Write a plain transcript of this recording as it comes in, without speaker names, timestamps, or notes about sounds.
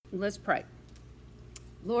Let's pray.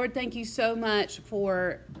 Lord, thank you so much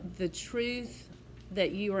for the truth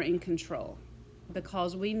that you are in control,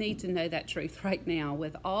 because we need to know that truth right now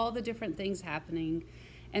with all the different things happening,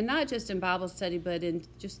 and not just in Bible study, but in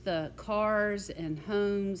just the cars and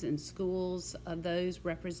homes and schools of those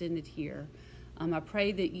represented here. I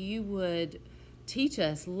pray that you would teach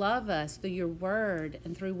us, love us through your word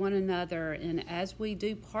and through one another, and as we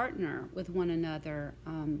do partner with one another,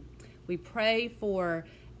 we pray for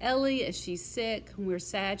Ellie as she's sick. We're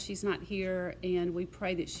sad she's not here, and we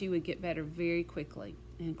pray that she would get better very quickly.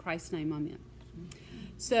 In Christ's name, amen.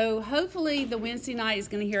 So hopefully the Wednesday night is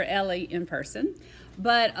going to hear Ellie in person.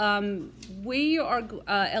 But Ellie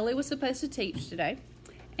was supposed to teach today.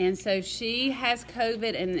 And so she has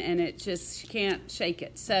COVID, and it just, she can't shake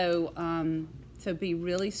it. So be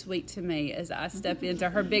really sweet to me as I step into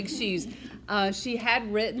her big shoes. She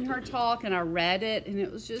had written her talk, and I read it, and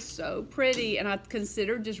it was just so pretty. And I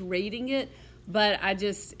considered just reading it, but I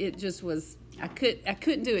couldn't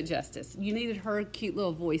do it justice. You needed her cute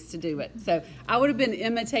little voice to do it. So I would have been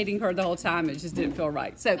imitating her the whole time. It just didn't feel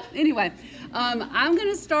right. So anyway, I'm going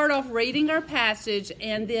to start off reading our passage,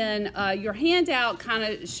 and then your handout kind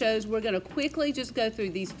of shows we're going to quickly just go through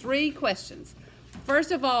these 3 questions.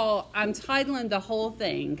 First of all, I'm titling the whole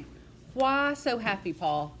thing, Why So Happy,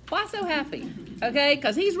 Paul? Why so happy? Okay,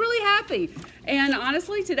 because he's really happy. And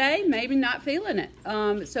honestly, today, maybe not feeling it.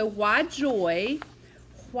 So why joy?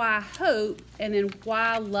 Why hope? And then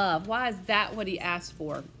why love? Why is that what he asked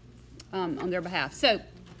for on their behalf? So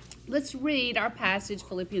let's read our passage,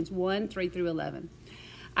 Philippians 1, 3 through 11.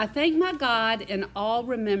 I thank my God in all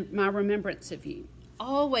my remembrance of you,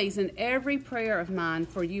 always in every prayer of mine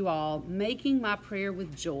for you all, making my prayer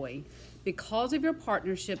with joy, because of your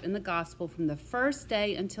partnership in the gospel from the first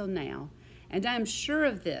day until now. And I am sure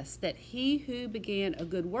of this, that he who began a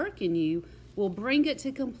good work in you will bring it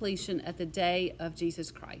to completion at the day of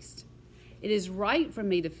Jesus Christ. It is right for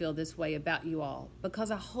me to feel this way about you all, because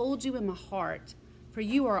I hold you in my heart, for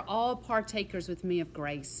you are all partakers with me of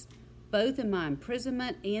grace, both in my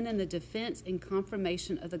imprisonment and in the defense and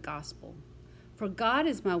confirmation of the gospel. For God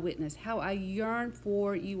is my witness, how I yearn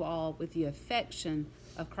for you all with the affection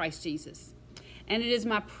of Christ Jesus. And it is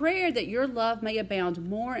my prayer that your love may abound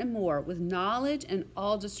more and more with knowledge and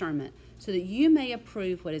all discernment, so that you may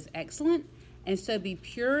approve what is excellent, and so be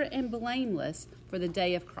pure and blameless for the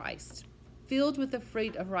day of Christ, filled with the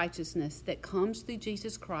fruit of righteousness that comes through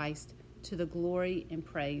Jesus Christ, to the glory and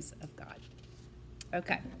praise of God.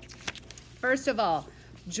 Okay, first of all,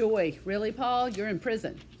 joy. Really, Paul? You're in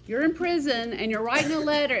prison. You're in prison, and you're writing a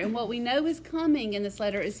letter, and what we know is coming in this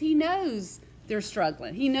letter is he knows they're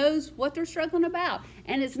struggling. He knows what they're struggling about,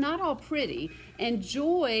 and it's not all pretty. And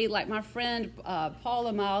joy, like my friend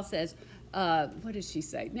Paula Miles says, what does she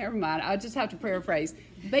say? Never mind. I'll just have to paraphrase.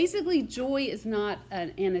 Basically, joy is not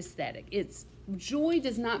an anesthetic. Joy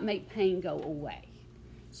does not make pain go away.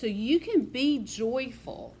 So you can be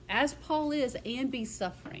joyful, as Paul is, and be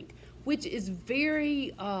suffering, which is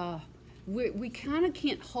very... we kind of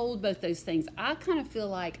can't hold both those things. I kind of feel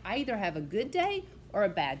like I either have a good day or a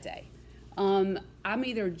bad day. I'm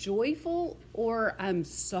either joyful or I'm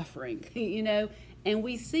suffering, and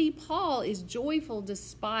we see Paul is joyful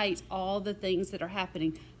despite all the things that are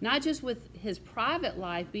happening, not just with his private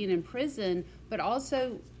life being in prison, but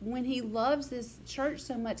also when he loves this church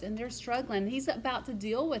so much and they're struggling. He's about to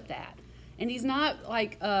deal with that, and he's not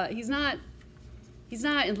like he's not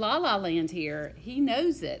in La La Land here. He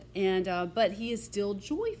knows it, and but he is still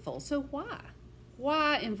joyful. So why?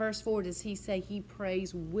 Why in verse 4 does he say he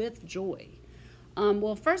prays with joy?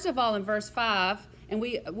 Well, first of all, in verse 5, and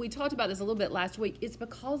we talked about this a little bit last week, it's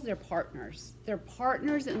because they're partners. They're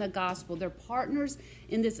partners in the gospel. They're partners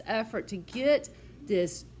in this effort to get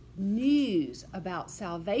this news about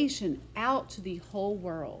salvation out to the whole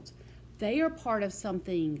world. They are part of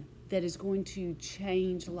something that is going to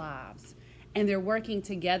change lives, and they're working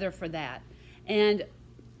together for that. And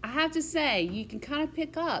I have to say, you can kind of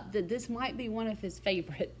pick up that this might be one of his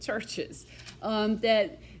favorite churches.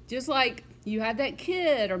 That just like you have that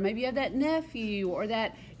kid, or maybe you have that nephew, or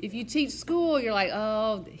that if you teach school, you're like,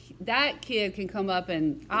 oh, that kid can come up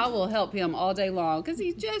and I will help him all day long because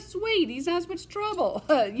he's just sweet. He's not as much trouble,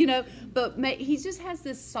 But he just has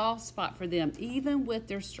this soft spot for them, even with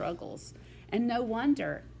their struggles. And no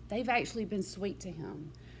wonder they've actually been sweet to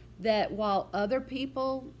him. That while other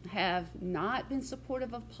people have not been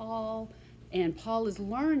supportive of Paul, and Paul is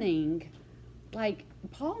learning, like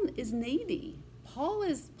Paul is needy.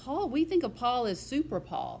 We think of Paul as super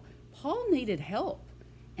Paul. Paul needed help.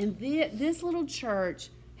 And this little church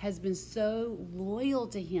has been so loyal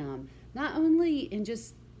to him, not only in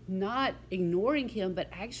just not ignoring him, but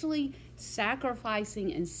actually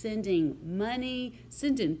sacrificing and sending money,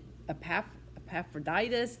 sending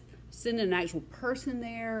Epaphroditus, sending an actual person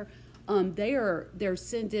there. They're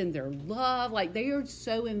sending their love, like they are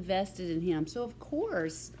so invested in him. So of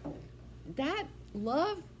course, that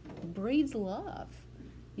love breeds love,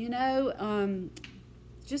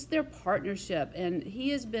 just their partnership. And he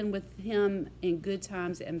has been with him in good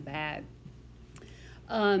times and bad.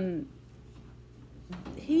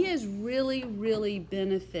 He has really, really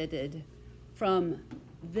benefited from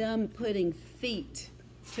them putting feet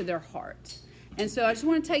to their heart. And so I just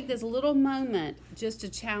want to take this little moment just to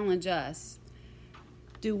challenge us.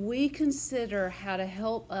 Do we consider how to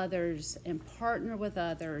help others and partner with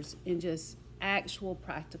others in just actual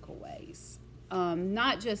practical ways?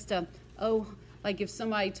 Not just, like if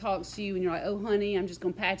somebody talks to you and you're like, oh, honey, I'm just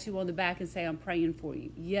going to pat you on the back and say I'm praying for you.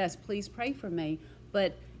 Yes, please pray for me.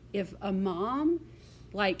 But if a mom,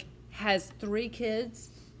 has 3 kids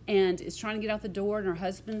and is trying to get out the door and her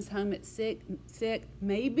husband's home at sick,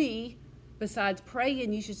 maybe besides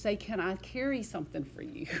praying, you should say, can I carry something for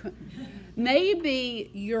you?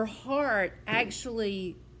 Maybe your heart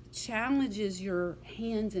actually challenges your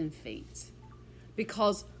hands and feet,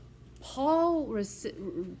 because Paul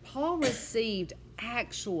received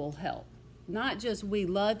actual help, not just we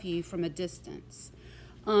love you from a distance.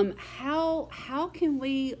 How can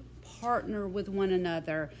we partner with one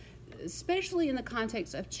another, especially in the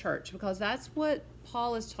context of church? Because that's what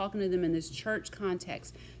Paul is talking to them in this church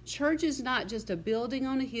context. Church is not just a building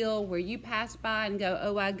on a hill where you pass by and go,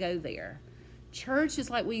 oh, I go there. Church is,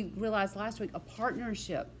 like we realized last week, a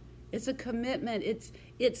partnership. It's a commitment.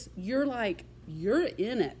 You're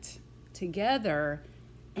in it together.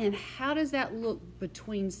 And how does that look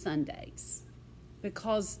between Sundays?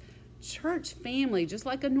 Because church family, just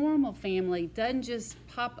like a normal family, doesn't just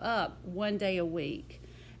pop up one day a week.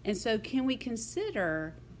 And so can we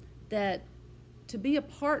consider that to be a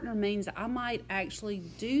partner means I might actually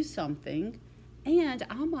do something, and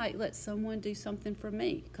I might let someone do something for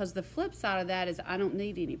me? Because the flip side of that is I don't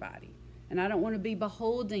need anybody, and I don't want to be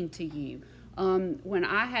beholden to you. When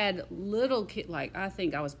I had little kids, I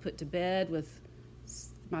think I was put to bed with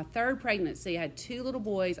my 3rd pregnancy. I had 2 little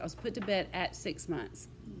boys. I was put to bed at 6 months.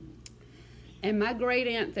 And my great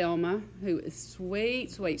aunt Thelma, who is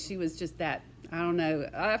sweet, she was just that, I don't know,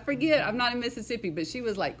 I forget, I'm not in Mississippi, but she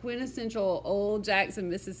was like quintessential old Jackson,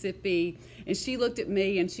 Mississippi. And she looked at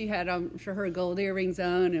me and she had, I'm sure, her gold earrings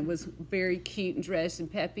on and was very cute and dressed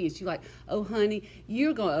and peppy. And she was like, oh, honey,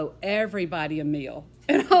 you're going to owe everybody a meal.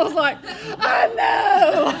 And I was like, I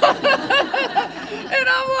know. And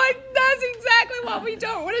I'm like, that's exactly why we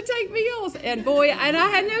don't want to take meals. And boy, and I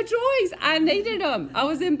had no choice. I needed them. I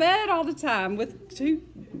was in bed all the time with 2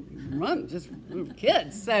 just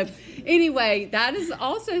kids. So anyway, that is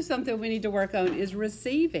also something we need to work on, is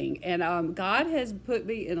receiving. And God has put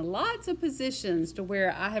me in lots of positions to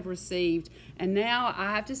where I have received. And now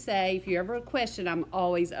I have to say, if you ever question, I'm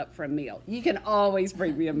always up for a meal. You can always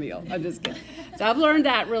bring me a meal. I'm just kidding. So I've learned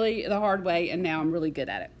that really the hard way, and now I'm really good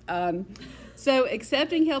at it. So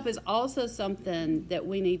accepting help is also something that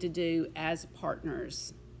we need to do as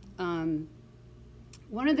partners.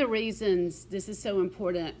 One of the reasons this is so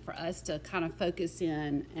important for us to kind of focus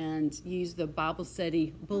in and use the Bible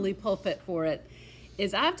study bully pulpit for it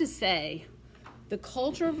is, I have to say, the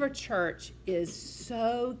culture of our church is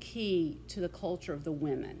so key to the culture of the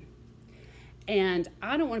women. And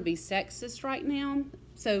I don't want to be sexist right now,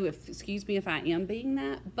 so excuse me if I am being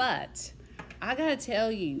that, but I got to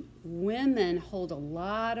tell you, women hold a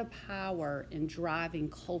lot of power in driving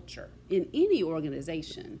culture in any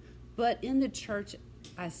organization, but in the church,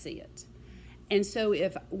 I see it. And so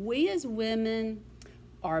if we as women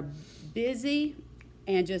are busy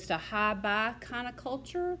and just a high-buy kind of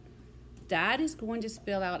culture, that is going to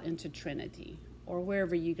spill out into Trinity or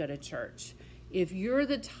wherever you go to church. If you're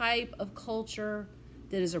the type of culture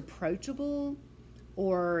that is approachable,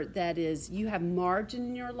 or that is, you have margin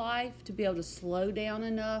in your life to be able to slow down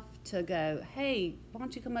enough to go, hey, why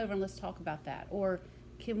don't you come over and let's talk about that? Or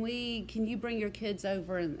can you bring your kids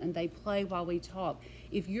over and they play while we talk?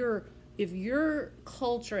 If your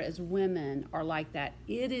culture as women are like that,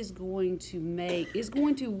 it's going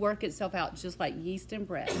to work itself out just like yeast in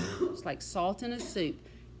bread, just like salt in a soup.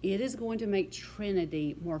 It is going to make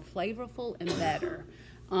Trinity more flavorful and better.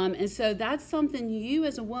 And so that's something you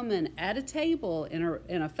as a woman at a table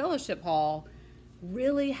in a fellowship hall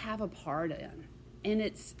really have a part in. And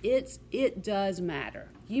it does matter.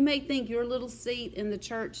 You may think your little seat in the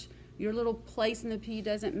church, your little place in the pew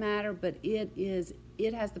doesn't matter, but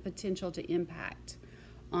it has the potential to impact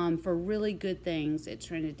for really good things at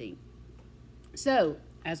Trinity. So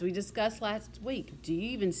as we discussed last week, do you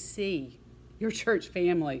even see your church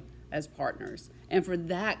family as partners? And for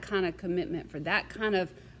that kind of commitment, for that kind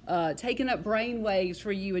of taking up brain waves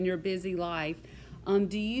for you in your busy life,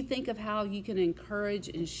 do you think of how you can encourage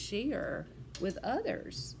and share with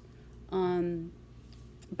others?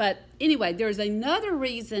 But anyway, there's another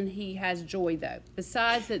reason he has joy, though,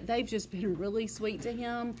 besides that they've just been really sweet to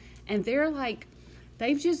him. And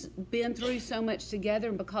they've just been through so much together.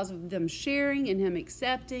 And because of them sharing and him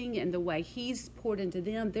accepting and the way he's poured into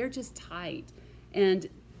them, they're just tight. And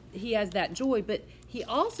he has that joy. But he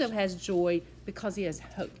also has joy because he has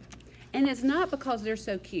hope. And it's not because they're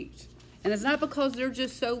so cute. And it's not because they're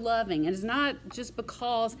just so loving. And it's not just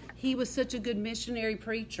because he was such a good missionary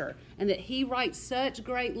preacher and that he writes such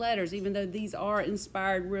great letters, even though these are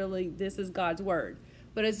inspired, really, this is God's word.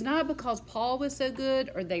 But it's not because Paul was so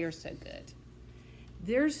good or they are so good.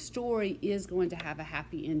 Their story is going to have a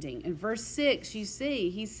happy ending. In verse 6, you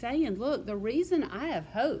see, he's saying, look, the reason I have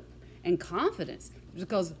hope and confidence is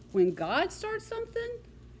because when God starts something,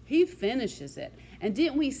 he finishes it. And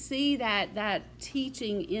didn't we see that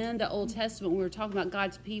teaching in the Old Testament when we were talking about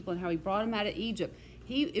God's people and how he brought them out of Egypt?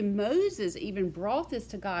 Moses even brought this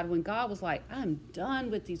to God when God was like, I'm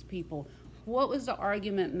done with these people. What was the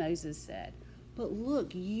argument Moses said? But look,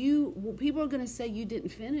 people are going to say you didn't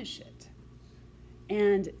finish it.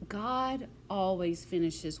 And God always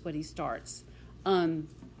finishes what he starts.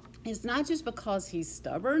 It's not just because he's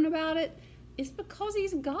stubborn about it. It's because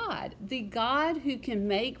he's God, the God who can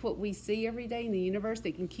make what we see every day in the universe,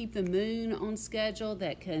 that can keep the moon on schedule,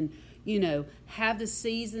 that can, have the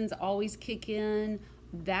seasons always kick in.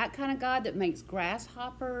 That kind of God that makes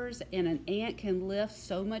grasshoppers and an ant can lift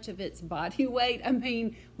so much of its body weight. I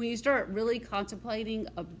mean, when you start really contemplating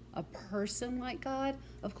a person like God,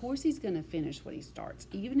 of course he's going to finish what he starts,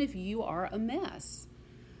 even if you are a mess.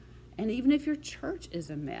 And even if your church is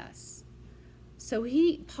a mess. So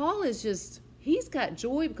Paul he's got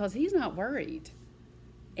joy because he's not worried.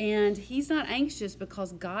 And he's not anxious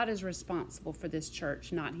because God is responsible for this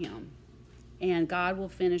church, not him. And God will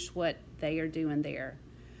finish what they are doing there.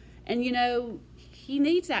 And he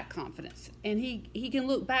needs that confidence. And he can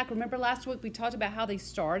look back. Remember last week we talked about how they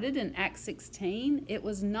started in Acts 16? It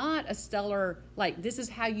was not a stellar, this is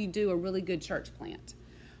how you do a really good church plant.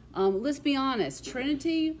 Let's be honest,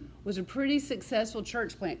 Trinity was a pretty successful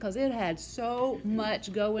church plant because it had so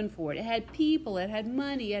much going for it. It had people, it had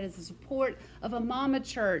money, it had the support of a mama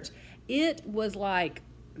church. It was like,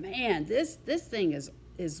 man, this thing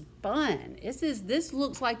is fun. This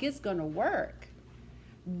looks like it's going to work.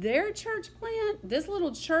 Their church plant, this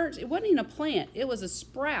little church, it wasn't even a plant. It was a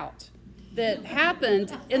sprout that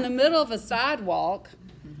happened in the middle of a sidewalk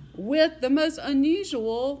with the most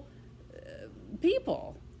unusual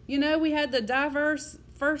people. We had the diverse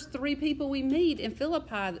first 3 people we meet in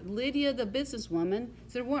Philippi. Lydia, the businesswoman.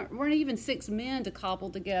 So there weren't even 6 men to cobble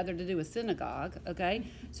together to do a synagogue, okay?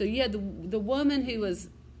 So you had the woman who was,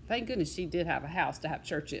 thank goodness she did have a house to have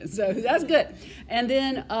church in, so that's good. And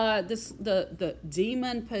then the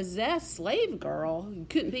demon-possessed slave girl, who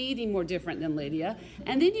couldn't be any more different than Lydia.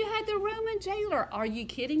 And then you had the Roman jailer. Are you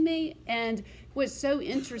kidding me? And what's so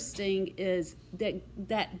interesting is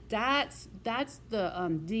that's the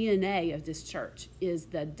DNA of this church, is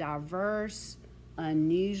the diverse,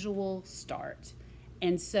 unusual start.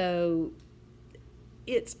 And so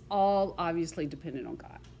it's all obviously dependent on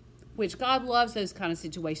God, which God loves those kind of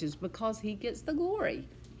situations because he gets the glory.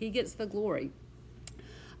 He gets the glory.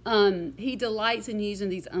 He delights in using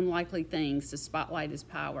these unlikely things to spotlight his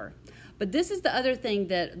power. But this is the other thing,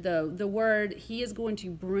 that the word, he is going to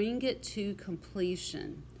bring it to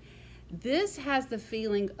completion. This has the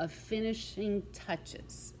feeling of finishing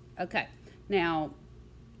touches. Okay, now,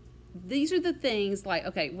 these are the things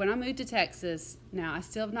when I moved to Texas, now I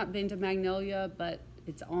still have not been to Magnolia, but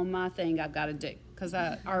it's on my thing I've got to do. Because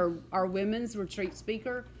our women's retreat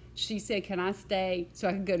speaker, she said, can I stay so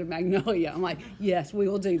I can go to Magnolia? I'm like, yes, we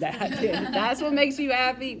will do that. If that's what makes you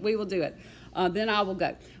happy, we will do it. Then I will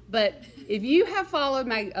go. But if you have followed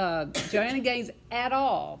Joanna Gaines at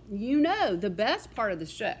all, the best part of the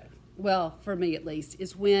show, well, for me at least,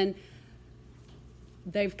 is when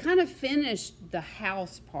they've kind of finished the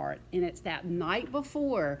house part, and it's that night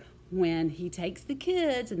before when he takes the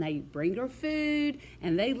kids and they bring her food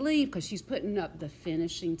and they leave because she's putting up the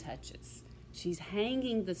finishing touches. She's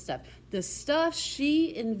hanging the stuff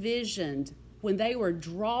she envisioned when they were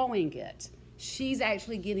drawing it. She's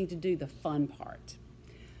actually getting to do the fun part.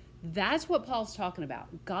 That's what Paul's talking about.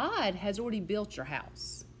 God has already built your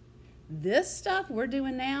house. This stuff we're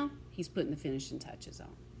doing now, he's putting the finishing touches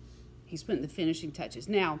on. He's putting the finishing touches.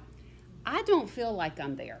 Now, I don't feel like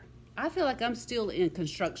I'm there. I feel like I'm still in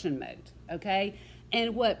construction mode, okay?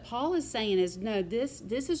 And what Paul is saying is, no, this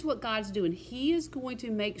is what God's doing. He is going to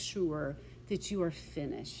make sure that you are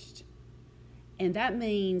finished. And that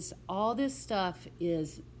means all this stuff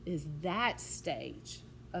is that stage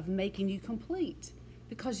of making you complete.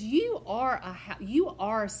 Because you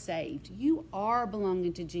are saved. You are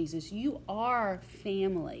belonging to Jesus. You are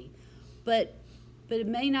family. But it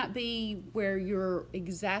may not be where you're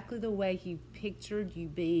exactly the way he pictured you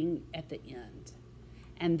being at the end.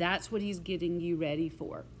 And that's what he's getting you ready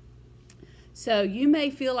for. So you may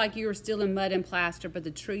feel like you're still in mud and plaster, but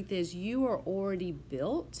the truth is you are already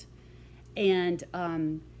built. And,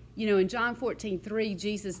 in John 14:3,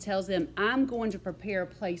 Jesus tells them, I'm going to prepare a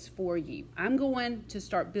place for you. I'm going to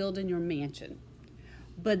start building your mansion.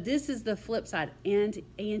 But this is the flip side. And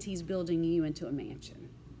he's building you into a mansion.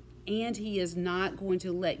 And he is not going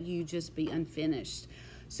to let you just be unfinished.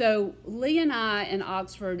 So Lee and I in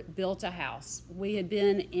Oxford built a house. We had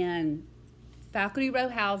been in Faculty Row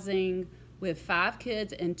housing with 5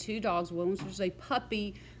 kids and 2 dogs. One was a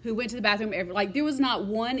puppy who went to the bathroom there was not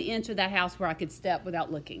 1 inch of that house where I could step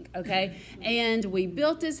without looking, okay? And we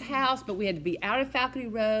built this house, but we had to be out of Faculty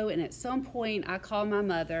Row, and at some point I called my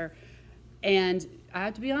mother, and I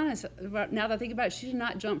have to be honest, now that I think about it, she did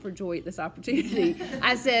not jump for joy at this opportunity.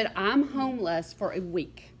 I said, I'm homeless for a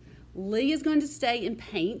week. Lee is going to stay and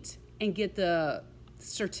paint and get the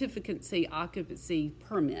occupancy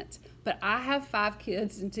permit. But I have 5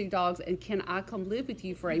 kids and 2 dogs, and can I come live with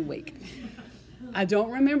you for a week? I don't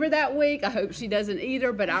remember that week. I hope she doesn't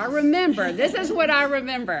either, but I remember. This is what I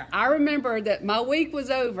remember. I remember that my week was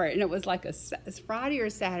over, and it was like a Friday or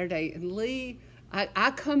Saturday, and Lee,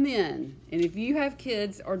 I come in, and if you have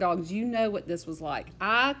kids or dogs, you know what this was like.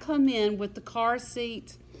 I come in with the car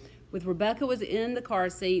seat, with Rebecca was in the car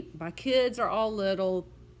seat. My kids are all little.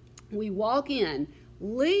 We walk in.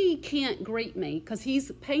 Lee can't greet me because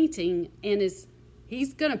he's painting and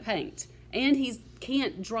he's going to paint. And he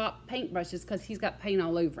can't drop paintbrushes because he's got paint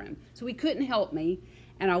all over him. So he couldn't help me.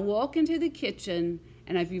 And I walk into the kitchen,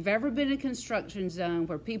 and if you've ever been in a construction zone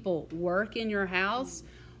where people work in your house,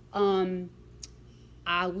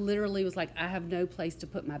 I literally was like, I have no place to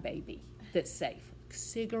put my baby that's safe.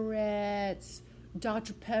 Cigarettes,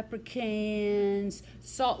 Dr. Pepper cans,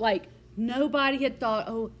 salt, nobody had thought,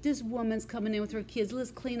 oh, this woman's coming in with her kids,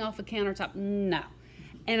 let's clean off a countertop. No.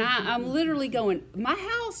 And I'm literally going, my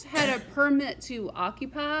house had a permit to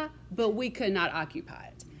occupy, but we could not occupy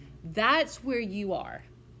it. That's where you are.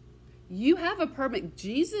 You have a permit.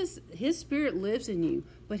 Jesus, his spirit lives in you,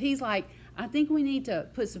 but he's like, I think we need to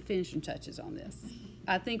put some finishing touches on this.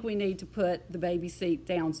 I think we need to put the baby seat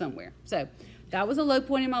down somewhere. So that was a low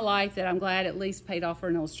point in my life that I'm glad at least paid off for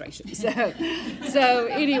an illustration. So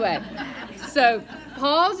anyway, so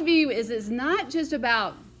Paul's view is it's not just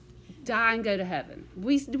about die and go to heaven.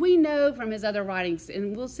 We know from his other writings,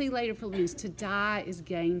 and we'll see later Philippians, to die is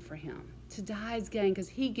gain for him. To die is gain because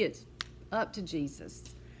he gets up to Jesus.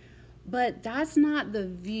 But that's not the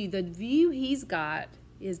view. The view he's got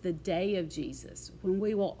is the day of Jesus, when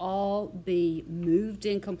we will all be moved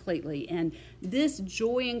in completely. And this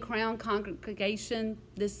Joy and Crown congregation,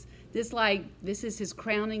 this is his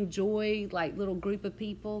crowning joy, little group of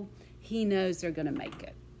people, he knows they're going to make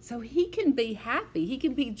it. So he can be happy. He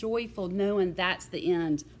can be joyful knowing that's the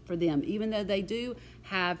end for them, even though they do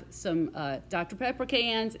have some Dr. Pepper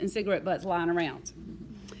cans and cigarette butts lying around.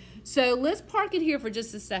 So let's park it here for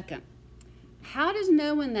just a second. How does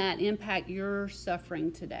knowing that impact your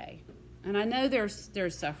suffering today? And I know there's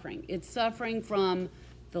suffering. It's suffering from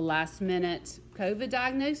the last minute COVID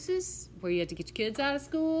diagnosis where you have to get your kids out of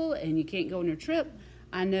school and you can't go on your trip.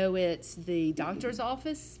 I know it's the doctor's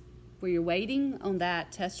office where you're waiting on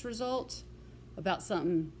that test result about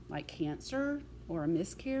something like cancer or a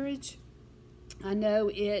miscarriage. I know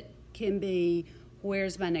it can be,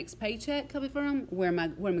 where's my next paycheck coming from? What am I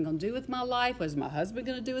going to do with my life? What is my husband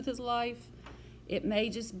going to do with his life? It may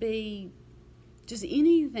just be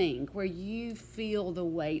anything where you feel the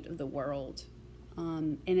weight of the world,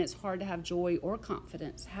 and it's hard to have joy or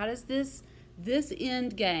confidence. How does this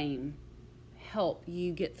end game help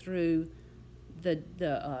you get through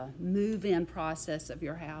the move-in process of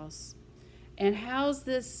your house? And how's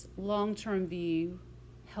this long-term view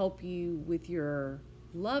help you with your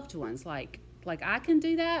loved ones? Like I can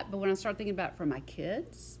do that, but when I start thinking about it for my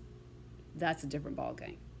kids, that's a different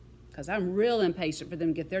ballgame. Because I'm real impatient for them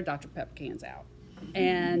to get their Dr. Pepper cans out.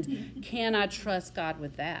 And can I trust God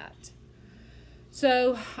with that?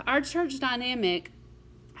 So our church dynamic,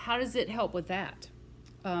 how does it help with that?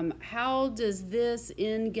 How does this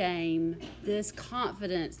end game, this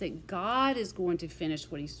confidence that God is going to finish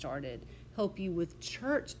what he started, help you with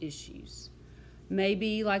church issues.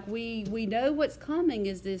 Maybe like we know what's coming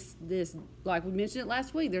is this like we mentioned it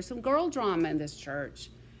last week, there's some girl drama in this church.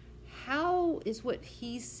 How is what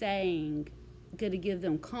he's saying going to give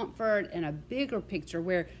them comfort and a bigger picture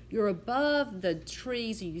where you're above the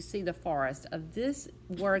trees and you see the forest of this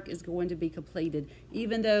work is going to be completed,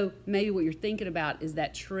 even though maybe what you're thinking about is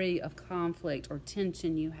that tree of conflict or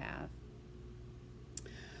tension you have.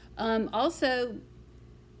 Also,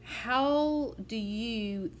 how do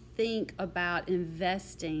you think about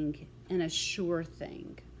investing in a sure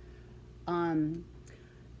thing?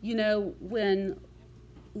 When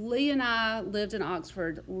Lee and I lived in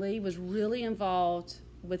Oxford, Lee was really involved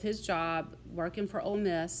with his job, working for Ole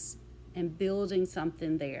Miss and building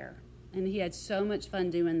something there. And he had so much fun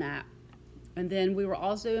doing that. And then we were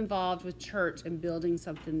also involved with church and building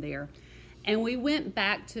something there. And we went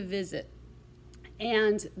back to visit.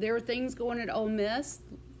 And there were things going at Ole Miss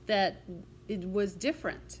that it was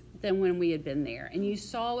different than when we had been there. And you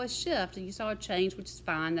saw a shift and you saw a change, which is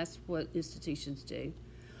fine. That's what institutions do.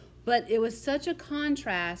 But it was such a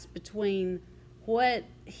contrast between what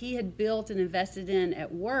he had built and invested in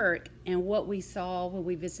at work and what we saw when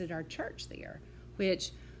we visited our church there,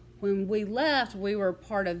 which when we left, we were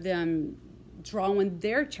part of them drawing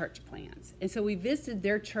their church plans. And so we visited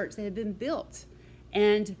their church that had been built.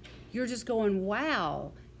 And you're just going,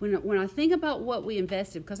 wow. When I think about what we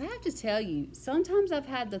invested, because I have to tell you, sometimes I've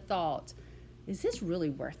had the thought, is this really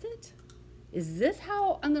worth it? Is this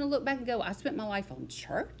how I'm going to look back and go, I spent my life on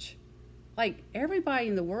church? Like, everybody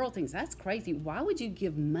in the world thinks that's crazy. Why would you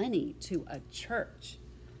give money to a church?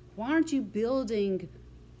 Why aren't you building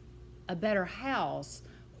a better house?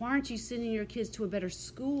 Why aren't you sending your kids to a better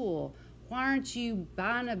school? Why aren't you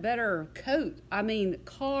buying a better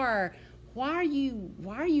car? Why are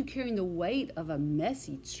you carrying the weight of a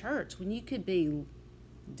messy church when you could be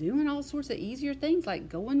doing all sorts of easier things like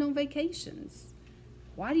going on vacations?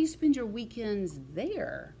 Why do you spend your weekends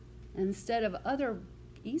there instead of other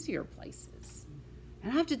easier places?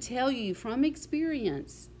 And I have to tell you from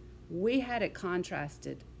experience, we had it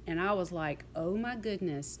contrasted. And I was like, oh my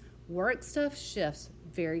goodness, work stuff shifts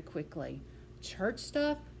very quickly. Church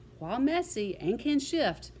stuff, while messy and can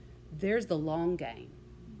shift, there's the long game.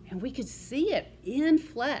 And we could see it in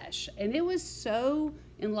flesh. And it was so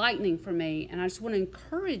enlightening for me. And I just want to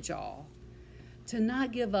encourage y'all to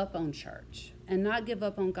not give up on church and not give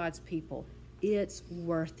up on God's people. It's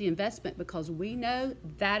worth the investment because we know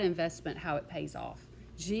that investment, how it pays off.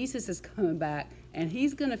 Jesus is coming back and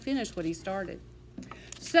he's going to finish what he started.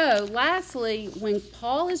 So lastly, when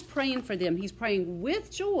Paul is praying for them, he's praying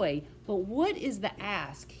with joy. But what is the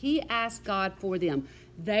ask? He asked God for them.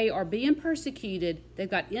 They are being persecuted. They've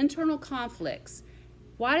got internal conflicts.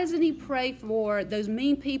 Why doesn't he pray for those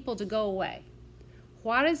mean people to go away?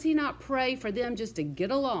 Why does he not pray for them just to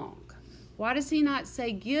get along? Why does he not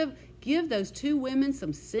say, give those two women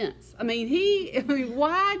some sense? What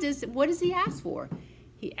does he ask for?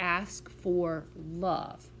 He asks for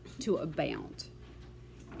love to abound.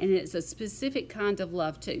 And it's a specific kind of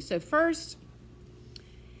love too. So first,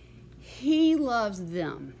 he loves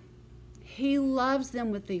them. He loves them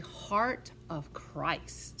with the heart of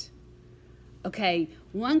Christ. Okay,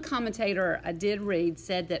 one commentator I did read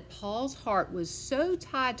said that Paul's heart was so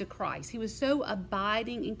tied to Christ. He was so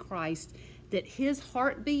abiding in Christ that his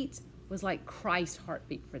heartbeat was like Christ's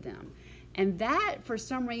heartbeat for them. And that, for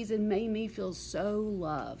some reason, made me feel so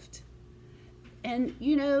loved. And,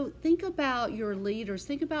 think about your leaders.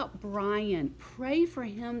 Think about Brian. Pray for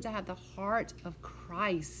him to have the heart of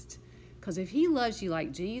Christ. Because if he loves you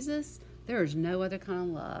like Jesus, there is no other kind of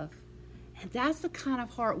love. And that's the kind of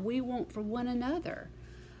heart we want for one another.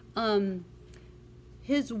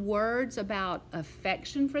 His words about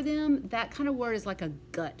affection for them, that kind of word is like a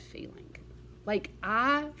gut feeling.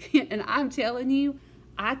 And I'm telling you,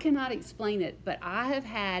 I cannot explain it, but I have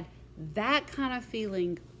had that kind of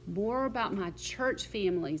feeling more about my church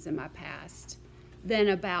families in my past than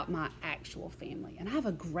about my actual family. And I have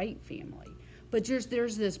a great family. But there's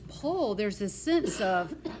this pull, there's this sense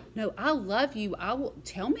of, no, I love you. I will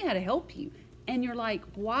tell me how to help you. And you're like,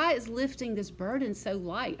 why is lifting this burden so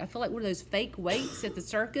light? I feel like one of those fake weights at the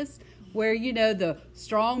circus where, the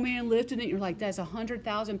strong man lifting it. You're like, that's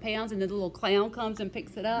 100,000 pounds. And the little clown comes and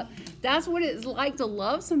picks it up. That's what it's like to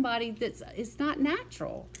love somebody it's not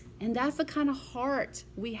natural. And that's the kind of heart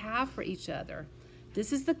we have for each other.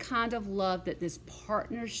 This is the kind of love that this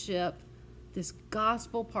partnership, this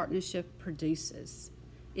gospel partnership produces.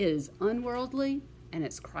 It is unworldly and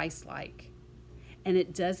it's Christ-like. And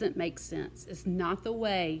it doesn't make sense. It's not the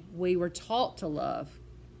way we were taught to love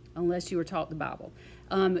unless you were taught the Bible.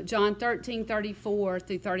 John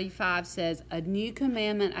 13:34-35 says, "A new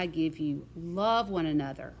commandment I give you, love one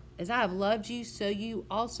another. As I have loved you, so you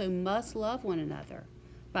also must love one another.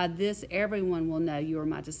 By this everyone will know you are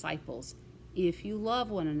my disciples, if you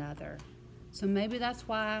love one another." So maybe that's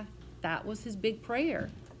why that was his big prayer.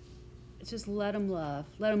 It's just let them love.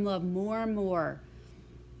 Let them love more and more.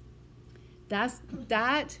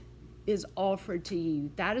 That is offered to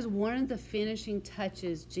you. That is one of the finishing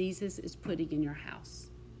touches Jesus is putting in your house.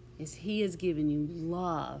 Is he has given you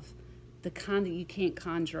love, the kind that you can't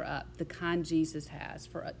conjure up, the kind Jesus has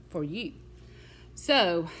for you.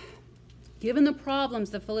 So, given the problems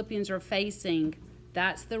the Philippians are facing,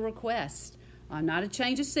 that's the request. Not a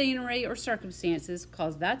change of scenery or circumstances,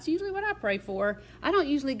 because that's usually what I pray for. I don't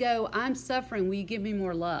usually go, "I'm suffering, will you give me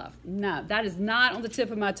more love?" No, that is not on the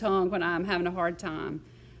tip of my tongue when I'm having a hard time.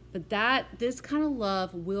 But this kind of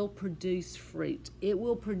love will produce fruit. It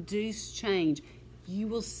will produce change. You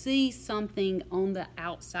will see something on the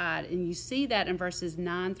outside, and you see that in verses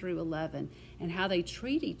 9-11, and how they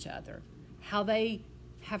treat each other, how they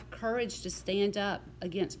have courage to stand up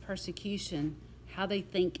against persecution, how they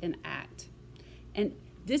think and act. And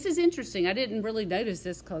this is interesting. I didn't really notice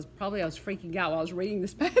this because probably I was freaking out while I was reading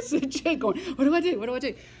this passage and going, what do I do? What do I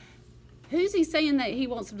do? Who's he saying that he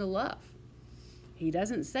wants them to love? He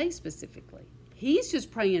doesn't say specifically. He's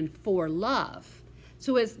just praying for love.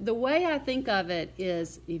 So it's, the way I think of it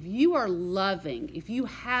is, if you are loving, if you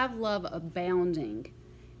have love abounding,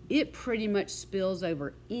 it pretty much spills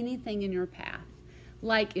over anything in your path.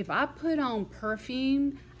 Like if I put on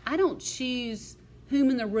perfume, I don't choose whom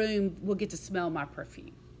in the room will get to smell my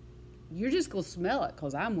perfume. You're just going to smell it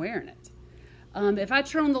because I'm wearing it. If I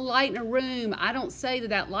turn on the light in a room, I don't say to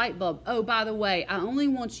that light bulb, "Oh, by the way, I only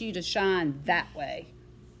want you to shine that way."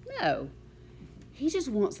 No. He just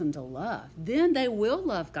wants them to love. Then they will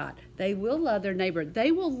love God. They will love their neighbor.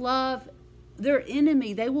 They will love their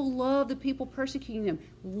enemy. They will love the people persecuting them.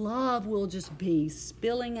 Love will just be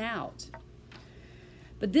spilling out.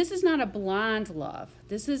 But this is not a blind love.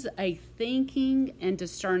 This is a thinking and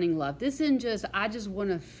discerning love. This isn't just, I just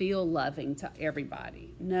want to feel loving to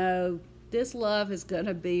everybody. No, this love is going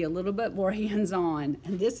to be a little bit more hands-on.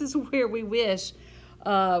 And this is where we wish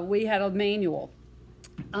we had a manual.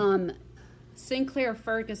 Sinclair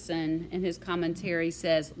Ferguson, in his commentary,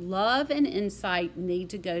 says, "Love and insight need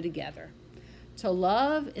to go together. To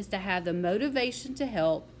love is to have the motivation to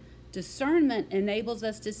help. Discernment enables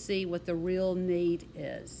us to see what the real need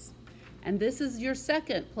is." And this is your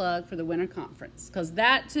second plug for the winter conference, because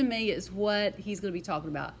that to me is what he's going to be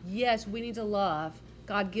talking about. Yes, we need to love.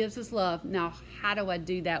 God gives us love. Now, how do I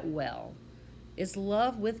do that well? It's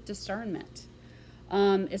love with discernment.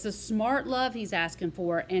 It's a smart love he's asking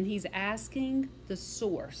for, and he's asking the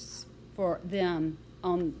source for them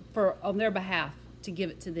on their behalf to give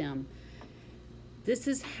it to them. This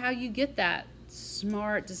is how you get that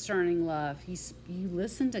smart, discerning love. You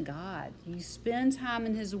listen to God. You spend time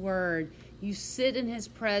in his word. You sit in his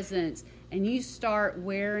presence, and you start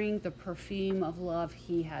wearing the perfume of love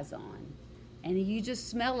he has on. And you just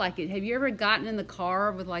smell like it. Have you ever gotten in the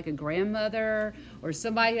car with like a grandmother or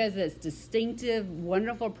somebody who has this distinctive,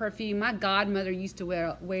 wonderful perfume? My godmother used to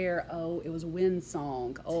wear it was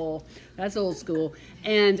Windsong. Oh, that's old school.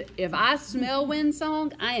 And if I smell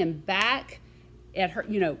Windsong, I am back at her,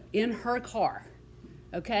 in her car.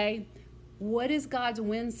 Okay? What is God's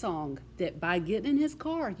Windsong? That by getting in his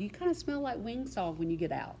car, you kind of smell like Windsong when you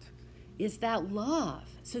get out. It's that love.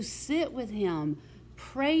 So sit with him.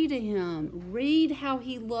 Pray to him. Read how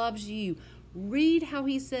he loves you. Read how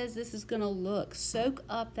he says this is going to look. Soak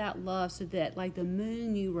up that love so that, like the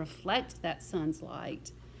moon, you reflect that sun's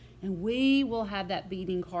light. And we will have that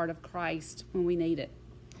beating heart of Christ when we need it.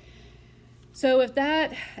 So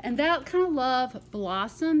that kind of love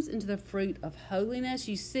blossoms into the fruit of holiness.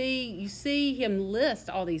 You see him list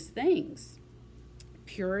all these things.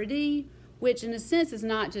 Purity, which in a sense is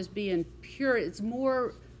not just being pure, it's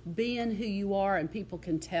more being who you are and people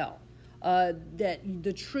can tell. That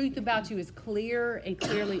the truth about you is clear and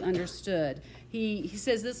clearly understood. He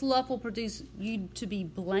says this love will produce you to be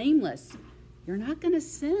blameless. You're not going to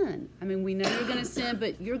sin. I mean, we know you're going to sin,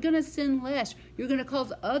 but you're going to sin less. You're going to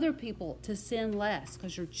cause other people to sin less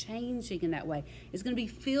because you're changing in that way. It's going to be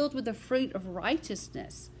filled with the fruit of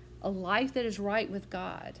righteousness, a life that is right with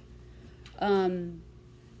God.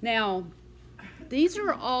 Now, these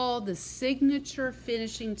are all the signature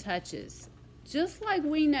finishing touches. Just like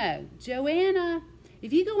we know, Joanna,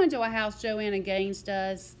 if you go into a house Joanna Gaines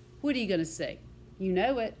does, what are you going to see? You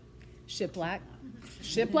know it. Shiplap.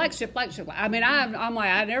 I mean, I'm like,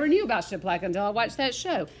 I never knew about Shiplap until I watched that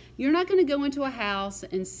show. You're not going to go into a house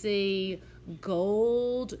and see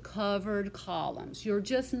gold covered columns. You're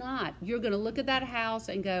just not. You're going to look at that house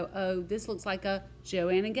and go, oh, this looks like a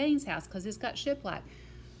Joanna Gaines house because it's got shiplap.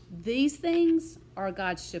 These things are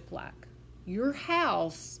God's shiplap. Your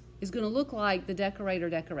house is going to look like the decorator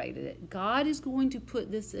decorated it. God is going to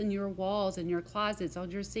put this in your walls, in your closets,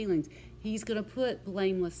 on your ceilings. He's going to put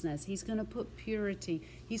blamelessness. He's going to put purity.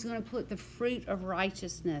 He's going to put the fruit of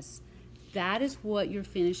righteousness. That is what your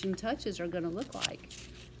finishing touches are going to look like.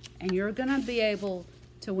 And you're going to be able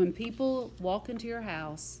to, when people walk into your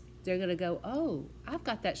house, they're going to go, oh, I've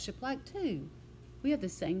got that shiplap too. We have the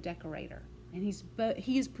same decorator. And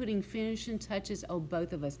he is putting finishing touches on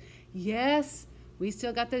both of us. Yes, we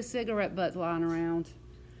still got those cigarette butts lying around.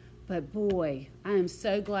 But boy, I am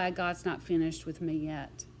so glad God's not finished with me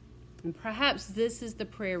yet. And perhaps this is the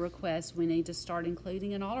prayer request we need to start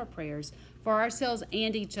including in all our prayers for ourselves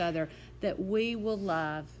and each other, that we will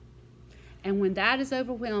love. And when that is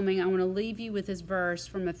overwhelming, I want to leave you with this verse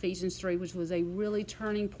from Ephesians 3, which was a really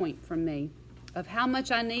turning point for me, of how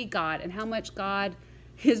much I need God and how much God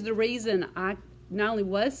is the reason I not only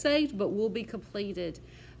was saved, but will be completed.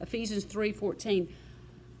 Ephesians 3:14.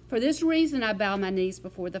 For this reason I bow my knees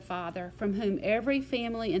before the Father, from whom every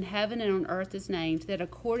family in heaven and on earth is named, that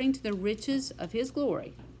according to the riches of his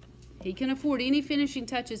glory, he can afford any finishing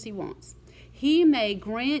touches he wants. He may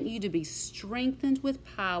grant you to be strengthened with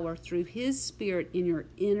power through his Spirit in your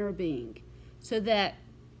inner being, so that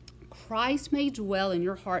Christ may dwell in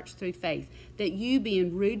your hearts through faith, that you,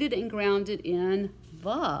 being rooted and grounded in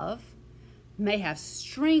love, may have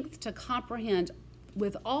strength to comprehend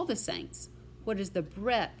with all the saints what is the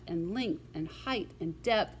breadth and length and height and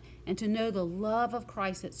depth, and to know the love of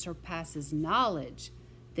Christ that surpasses knowledge,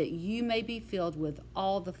 that you may be filled with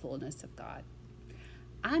all the fullness of God.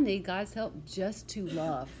 I need God's help just to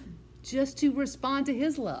love, just to respond to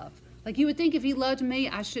his love. Like you would think if he loved me,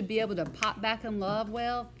 I should be able to pop back in love.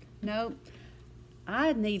 Well, no,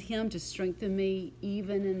 I need him to strengthen me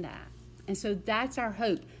even in that. And so that's our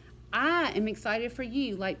hope. I am excited for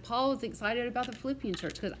you, like Paul is excited about the Philippian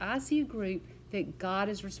church, because I see a group that God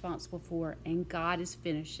is responsible for and God is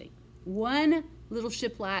finishing. One little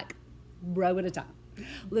shiplap row at a time.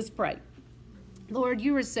 Let's pray. Lord,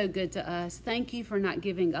 you are so good to us. Thank you for not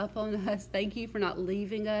giving up on us. Thank you for not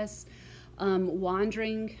leaving us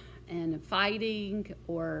wandering and fighting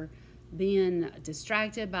or being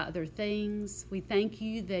distracted by other things. We thank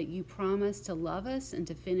you that you promise to love us and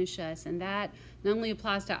to finish us. And that not only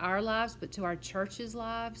applies to our lives, but to our church's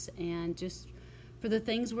lives and just for the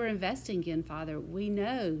things we're investing in, Father. We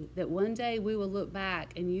know that one day we will look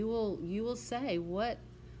back and you will say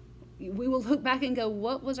we will look back and go,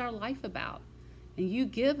 what was our life about? And you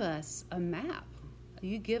give us a map.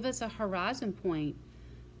 You give us a horizon point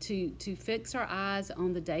to fix our eyes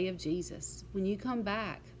on the day of Jesus. When you come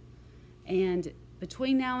back, and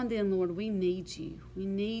between now and then, Lord, we need you. We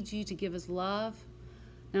need you to give us love,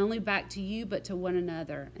 not only back to you, but to one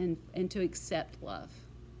another, and to accept love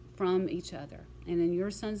from each other. And in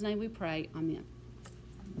your Son's name we pray, amen.